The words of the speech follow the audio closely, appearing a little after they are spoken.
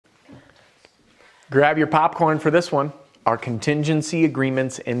Grab your popcorn for this one. Are contingency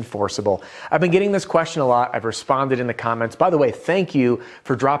agreements enforceable? I've been getting this question a lot. I've responded in the comments. By the way, thank you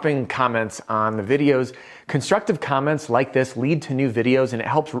for dropping comments on the videos. Constructive comments like this lead to new videos, and it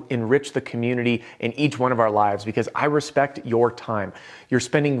helps enrich the community in each one of our lives because I respect your time. You're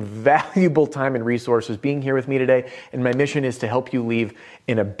spending valuable time and resources being here with me today, and my mission is to help you leave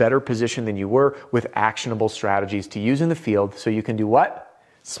in a better position than you were with actionable strategies to use in the field so you can do what?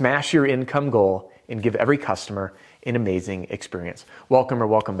 Smash your income goal and give every customer an amazing experience. Welcome or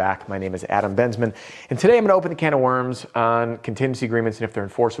welcome back. My name is Adam Bensman, and today I'm going to open the can of worms on contingency agreements and if they're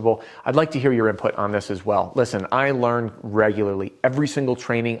enforceable. I'd like to hear your input on this as well. Listen, I learn regularly. Every single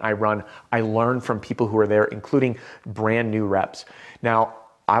training I run, I learn from people who are there, including brand new reps. Now,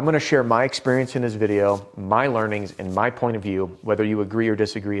 I'm going to share my experience in this video, my learnings, and my point of view. Whether you agree or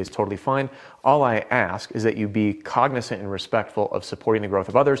disagree is totally fine. All I ask is that you be cognizant and respectful of supporting the growth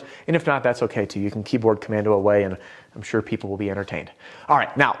of others. And if not, that's okay too. You can keyboard commando away, and I'm sure people will be entertained. All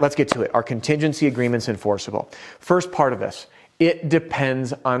right, now let's get to it. Are contingency agreements enforceable? First part of this, it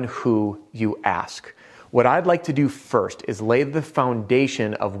depends on who you ask. What I'd like to do first is lay the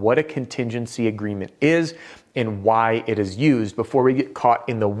foundation of what a contingency agreement is and why it is used before we get caught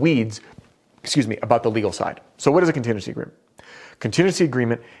in the weeds, about the legal side. So what is a contingency agreement? Contingency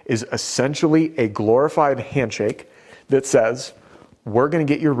agreement is essentially a glorified handshake that says, we're going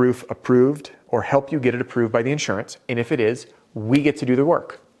to get your roof approved or help you get it approved by the insurance. And if it is, we get to do the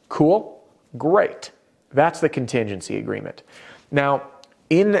work. Cool? Great. That's the contingency agreement. Now,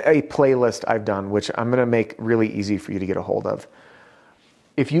 in a playlist I've done, which I'm going to make really easy for you to get a hold of,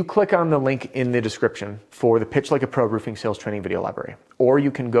 if you click on the link in the description for the Pitch Like a Pro Roofing Sales Training Video Library, or you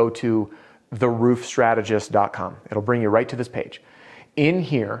can go to theroofstrategist.com. It'll bring you right to this page. In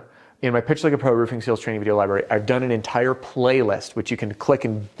here, in my Pitch Like a Pro Roofing Sales Training Video Library, I've done an entire playlist, which you can click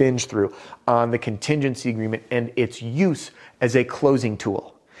and binge through, on the contingency agreement and its use as a closing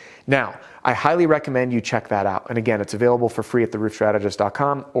tool. Now, I highly recommend you check that out. And again, it's available for free at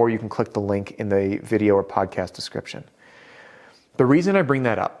theroofstrategist.com, or you can click the link in the video or podcast description. The reason I bring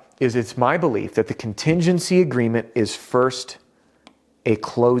that up is it's my belief that the contingency agreement is first a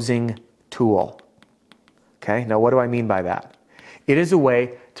closing tool. Okay, now what do I mean by that? It is a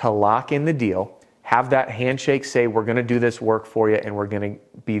way to lock in the deal, have that handshake say, we're going to do this work for you, and we're going to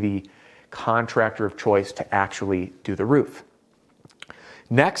be the contractor of choice to actually do the roof.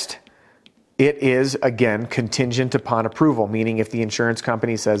 Next, it is, again, contingent upon approval, meaning if the insurance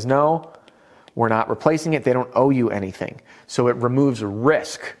company says, no, we're not replacing it, they don't owe you anything. So it removes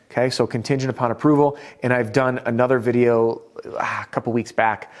risk, okay? So contingent upon approval, and I've done another video a couple weeks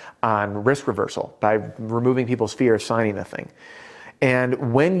back on risk reversal by removing people's fear of signing the thing.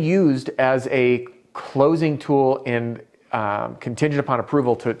 And when used as a closing tool and contingent upon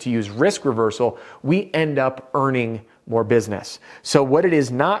approval to use risk reversal, we end up earning more business. So what it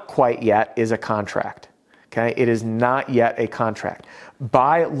is not quite yet is a contract. Okay, it is not yet a contract.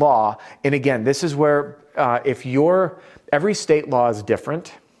 By law, and again, this is where every state law is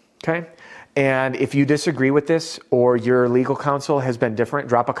different, okay? And if you disagree with this or your legal counsel has been different,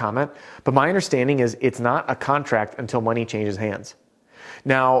 drop a comment. But my understanding is it's not a contract until money changes hands.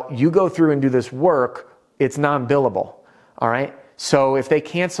 Now, you go through and do this work, it's non-billable, all right? So if they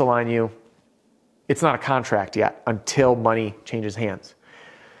cancel on you, it's not a contract yet until money changes hands.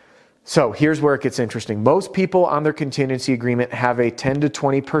 So here's where it gets interesting. Most people on their contingency agreement have a 10 to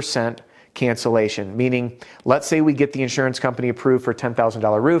 20% cancellation, meaning let's say we get the insurance company approved for a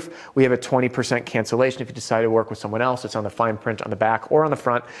 $10,000 roof. We have a 20% cancellation if you decide to work with someone else. It's on the fine print on the back or on the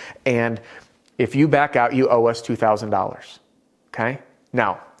front. And if you back out, you owe us $2,000. Okay?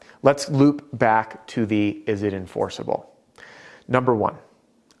 Now, let's loop back to the is it enforceable? Number one,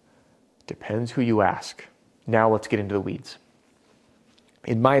 depends who you ask. Now let's get into the weeds.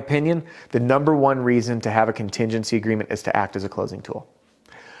 In my opinion, the number one reason to have a contingency agreement is to act as a closing tool.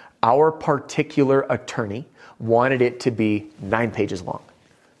 Our particular attorney wanted it to be 9 pages long.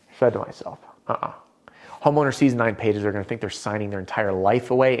 I said to myself, Homeowner sees 9 pages, they're going to think they're signing their entire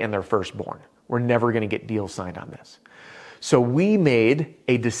life away and their firstborn. We're never going to get deals signed on this. So we made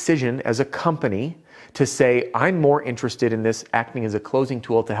a decision as a company to say, I'm more interested in this acting as a closing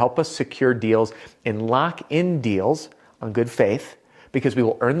tool to help us secure deals and lock in deals on good faith, because we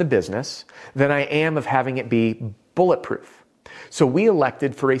will earn the business, than I am of having it be bulletproof. So we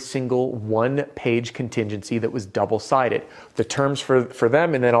elected for a single 1-page contingency that was double-sided. The terms for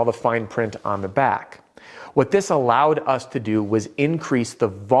them and then all the fine print on the back. What this allowed us to do was increase the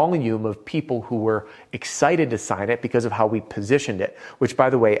volume of people who were excited to sign it because of how we positioned it, which, by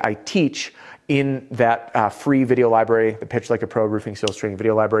the way, I teach in that free video library, the Pitch Like a Pro Roofing Sales Training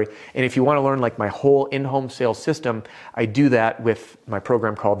video library. And if you want to learn like my whole in-home sales system, I do that with my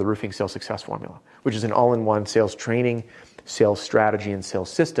program called the Roofing Sales Success Formula, which is an all-in-one sales training, sales strategy, and sales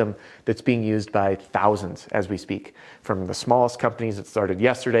system that's being used by thousands as we speak, from the smallest companies that started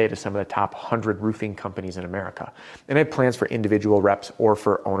yesterday to some of the top 100 roofing companies in America. And I have plans for individual reps or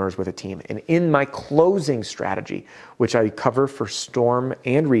for owners with a team. And in my closing strategy, which I cover for Storm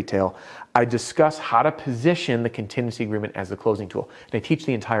and retail, I discuss how to position the contingency agreement as the closing tool. And I teach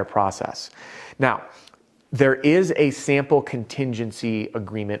the entire process. Now, there is a sample contingency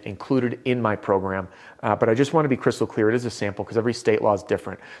agreement included in my program, but I just want to be crystal clear. It is a sample because every state law is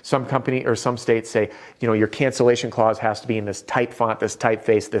different. Some company or some states say, your cancellation clause has to be in this type font, this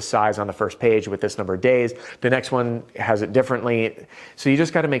typeface, this size on the first page with this number of days. The next one has it differently. So you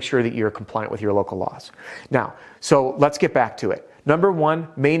just got to make sure that you're compliant with your local laws. Now, so let's get back to it. Number one,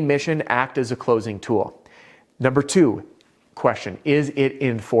 main mission, act as a closing tool. Number two, question, is it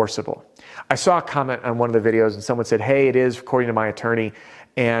enforceable? I saw a comment on one of the videos and someone said, hey, it is according to my attorney.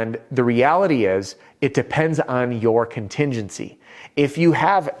 And the reality is it depends on your contingency. If you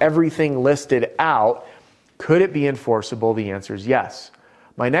have everything listed out, could it be enforceable? The answer is yes.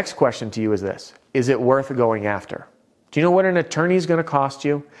 My next question to you is this: is it worth going after? Do you know what an attorney is going to cost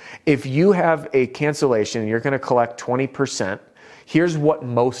you? If you have a cancellation and you're going to collect 20%, here's what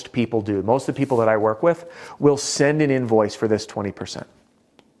most people do. Most of the people that I work with will send an invoice for this 20%.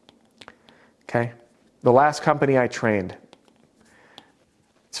 Okay? The last company I trained,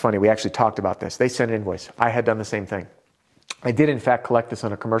 it's funny, we actually talked about this. They sent an invoice. I had done the same thing. I did, in fact, collect this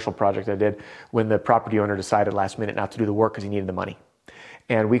on a commercial project I did when the property owner decided last minute not to do the work because he needed the money.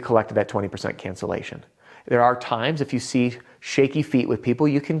 And we collected that 20% cancellation. There are times, if you see shaky feet with people,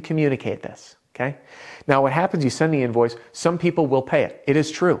 you can communicate this. Okay? Now, what happens, you send the invoice, some people will pay it. It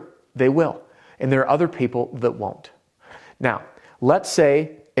is true. They will. And there are other people that won't. Now, let's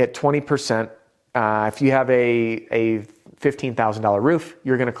say at 20%, if you have a $15,000 roof,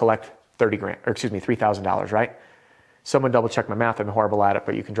 you're going to collect $3,000, right? Someone double check my math. I'm horrible at it,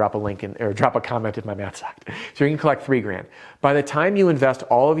 but you can drop a link in or drop a comment if my math sucked. So you can collect $3,000. By the time you invest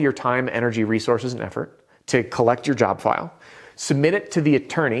all of your time, energy, resources, and effort to collect your job file, submit it to the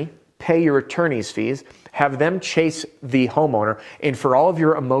attorney, pay your attorney's fees, have them chase the homeowner, and for all of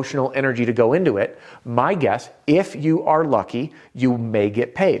your emotional energy to go into it, my guess, if you are lucky, you may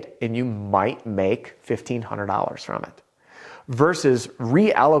get paid and you might make $1,500 from it. Versus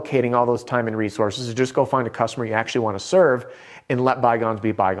reallocating all those time and resources to just go find a customer you actually want to serve and let bygones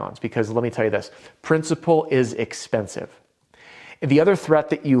be bygones. Because let me tell you this, principal is expensive. The other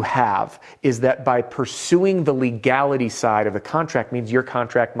threat that you have is that by pursuing the legality side of the contract means your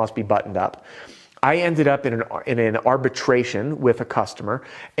contract must be buttoned up. I ended up in an arbitration with a customer,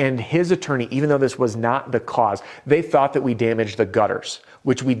 and his attorney, even though this was not the cause, they thought that we damaged the gutters,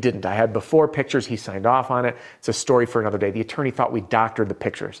 which we didn't. I had before pictures, he signed off on it. It's a story for another day. The attorney thought we doctored the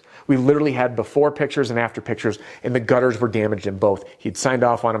pictures. We literally had before pictures and after pictures, and the gutters were damaged in both. He'd signed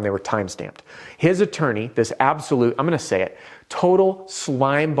off on them, they were time-stamped. His attorney, this absolute, I'm going to say it, total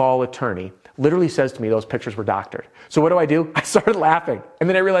slimeball attorney, literally says to me those pictures were doctored. So what do? I started laughing, and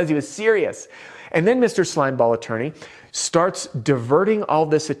then I realized he was serious. And then Mr. Slimeball attorney starts diverting all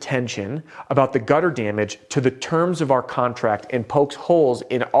this attention about the gutter damage to the terms of our contract and pokes holes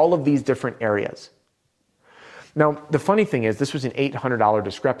in all of these different areas. Now, the funny thing is, this was an $800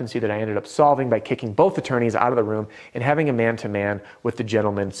 discrepancy that I ended up solving by kicking both attorneys out of the room and having a man-to-man with the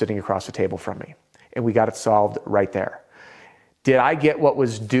gentleman sitting across the table from me. And we got it solved right there. Did I get what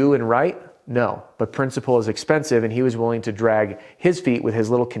was due and right? No, but principal is expensive, and he was willing to drag his feet with his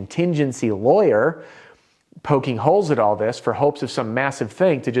little contingency lawyer poking holes at all this for hopes of some massive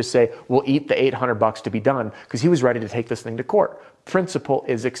thing to just say, we'll eat the $800 to be done, because he was ready to take this thing to court. Principal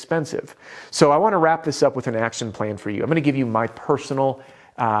is expensive. So I want to wrap this up with an action plan for you. I'm going to give you my personal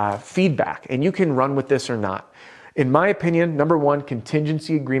feedback, and you can run with this or not. In my opinion, number one,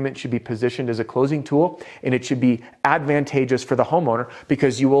 contingency agreement should be positioned as a closing tool, and it should be advantageous for the homeowner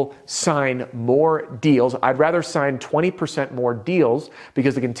because you will sign more deals. I'd rather sign 20% more deals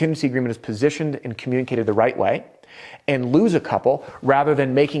because the contingency agreement is positioned and communicated the right way, and lose a couple rather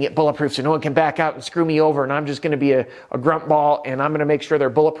than making it bulletproof so no one can back out and screw me over and I'm just going to be a grunt ball and I'm going to make sure they're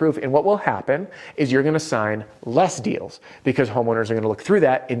bulletproof. And what will happen is you're going to sign less deals because homeowners are going to look through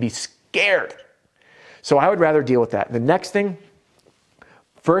that and be scared. So I would rather deal with that. The next thing,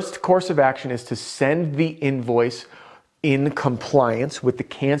 first course of action is to send the invoice in compliance with the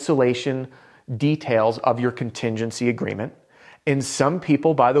cancellation details of your contingency agreement. And some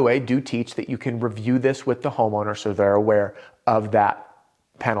people, by the way, do teach that you can review this with the homeowner so they're aware of that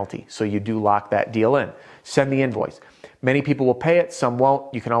penalty. So you do lock that deal in. Send the invoice. Many people will pay it, some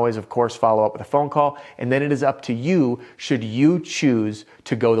won't. You can always, of course, follow up with a phone call, and then it is up to you should you choose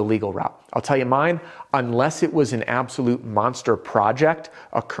to go the legal route. I'll tell you mine, unless it was an absolute monster project,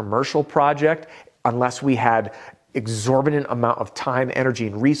 a commercial project, unless we had exorbitant amount of time, energy,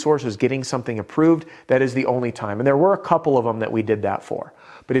 and resources getting something approved, that is the only time. And there were a couple of them that we did that for.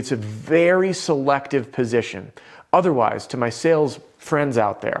 But it's a very selective position. Otherwise, to my sales friends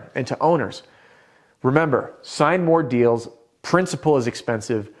out there and to owners, remember, sign more deals. Principal is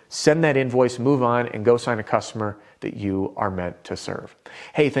expensive. Send that invoice, move on, and go sign a customer that you are meant to serve.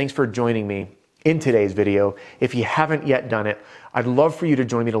 Hey, thanks for joining me in today's video. If you haven't yet done it, I'd love for you to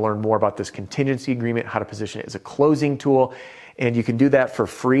join me to learn more about this contingency agreement, how to position it as a closing tool. And you can do that for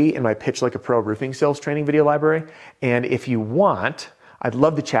free in my Pitch Like a Pro roofing sales training video library. And if you want, I'd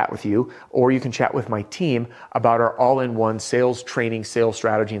love to chat with you, or you can chat with my team about our all-in-one sales training, sales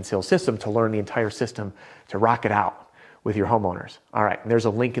strategy, and sales system to learn the entire system to rock it out with your homeowners. All right, and there's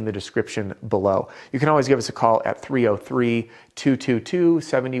a link in the description below. You can always give us a call at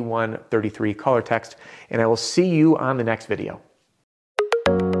 303-222-7133, call or text, and I will see you on the next video.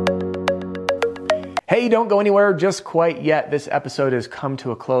 Hey, don't go anywhere just quite yet. This episode has come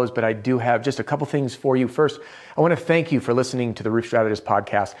to a close, but I do have just a couple things for you. First, I want to thank you for listening to the Roof Strategist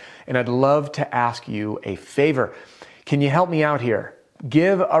podcast, and I'd love to ask you a favor. Can you help me out here?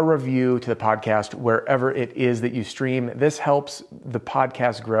 Give a review to the podcast wherever it is that you stream. This helps the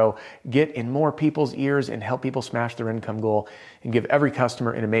podcast grow, get in more people's ears, and help people smash their income goal and give every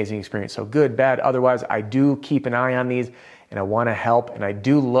customer an amazing experience. So good, bad, otherwise, I do keep an eye on these and I want to help, and I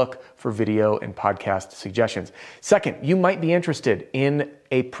do look for video and podcast suggestions. Second, you might be interested in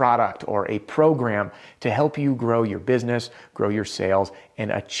a product or a program to help you grow your business, grow your sales,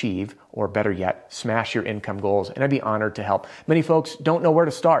 and achieve, or better yet, smash your income goals, and I'd be honored to help. Many folks don't know where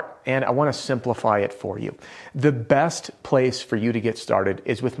to start, and I want to simplify it for you. The best place for you to get started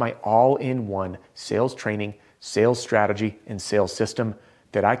is with my all-in-one sales training, sales strategy, and sales system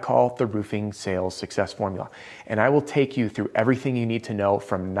that I call the Roofing Sales Success Formula. And I will take you through everything you need to know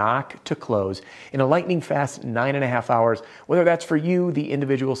from knock to close in a lightning fast 9.5 hours, whether that's for you, the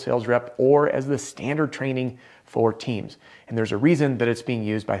individual sales rep, or as the standard training for teams. And there's a reason that it's being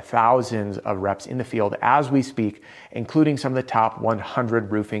used by thousands of reps in the field as we speak, including some of the top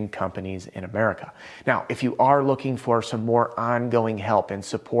 100 roofing companies in America. Now, if you are looking for some more ongoing help and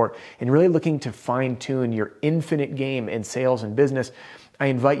support and really looking to fine tune your infinite game in sales and business, I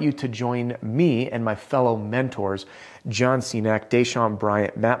invite you to join me and my fellow mentors, John Cenac, Deshaun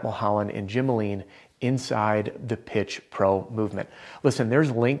Bryant, Matt Mulholland, and Jim Moline, inside the Pitch Pro movement. Listen, there's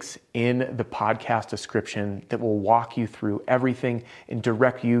links in the podcast description that will walk you through everything and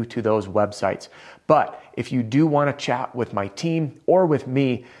direct you to those websites. But if you do want to chat with my team or with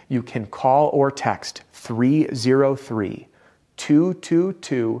me, you can call or text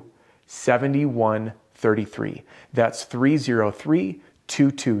 303-222-7133. That's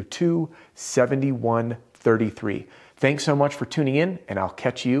 303-222-7133. Thanks so much for tuning in, and I'll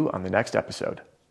catch you on the next episode.